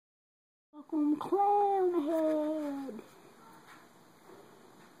I'm Clownhead.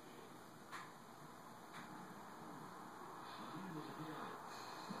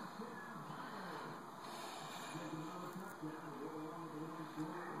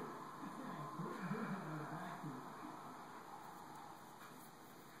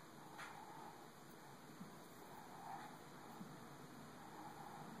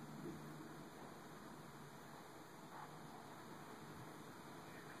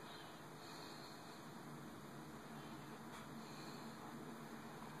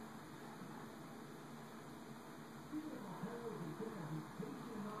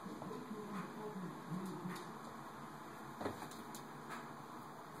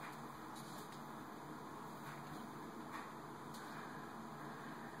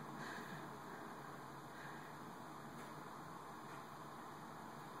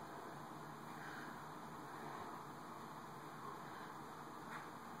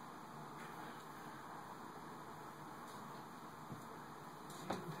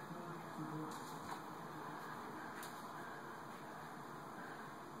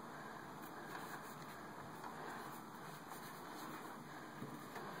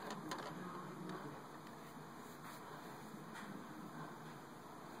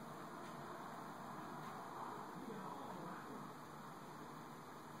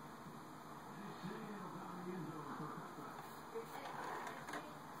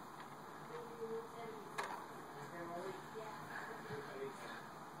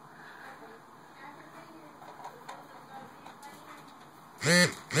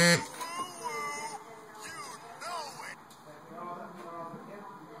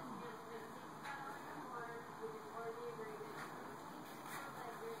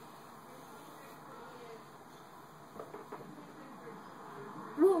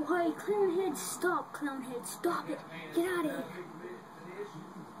 Whoa, hey, Clownhead, stop, Clownhead, stop it. Get out of here.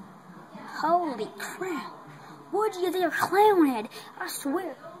 Holy crap. What did you think of Clownhead? I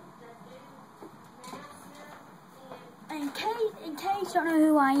swear. In case you don't know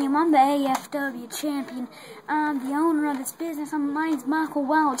who I am, I'm the AFW champion. I'm the owner of this business. My name's Michael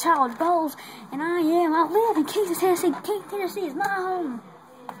Wild Child Bowles, and I live in Kansas, Tennessee. Tennessee is my home.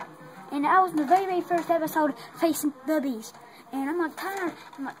 And I was in the very first episode facing the Beast. And I'm not tired,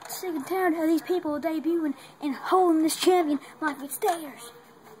 I'm not sick and tired of these people debuting and holding this champion like it's theirs.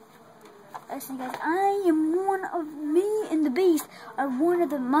 Listen guys, me and the Beast are one of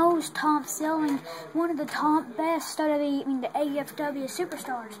the most top selling, one of the top best the AFW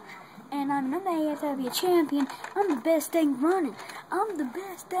superstars. And I'm the AFW champion. I'm the best thing running. I'm the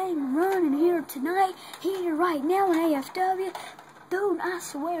best thing running here tonight, here right now in AFW. Dude, I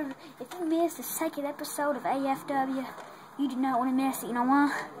swear, if you missed the second episode of AFW, you do not want to miss it. You know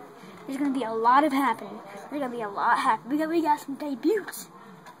why? There's going to be a lot of happening. There's going to be a lot happening. We got some debuts.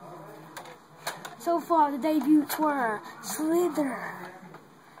 So far, the debuts were Slither,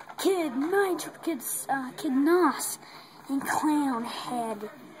 Kid Nitro, Kid Nos, and Clownhead.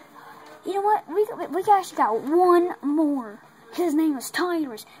 You know what? We actually got one more. His name is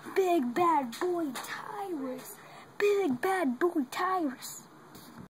Tyrus. Big Bad Boy Tyrus. Big Bad Boy Tyrus.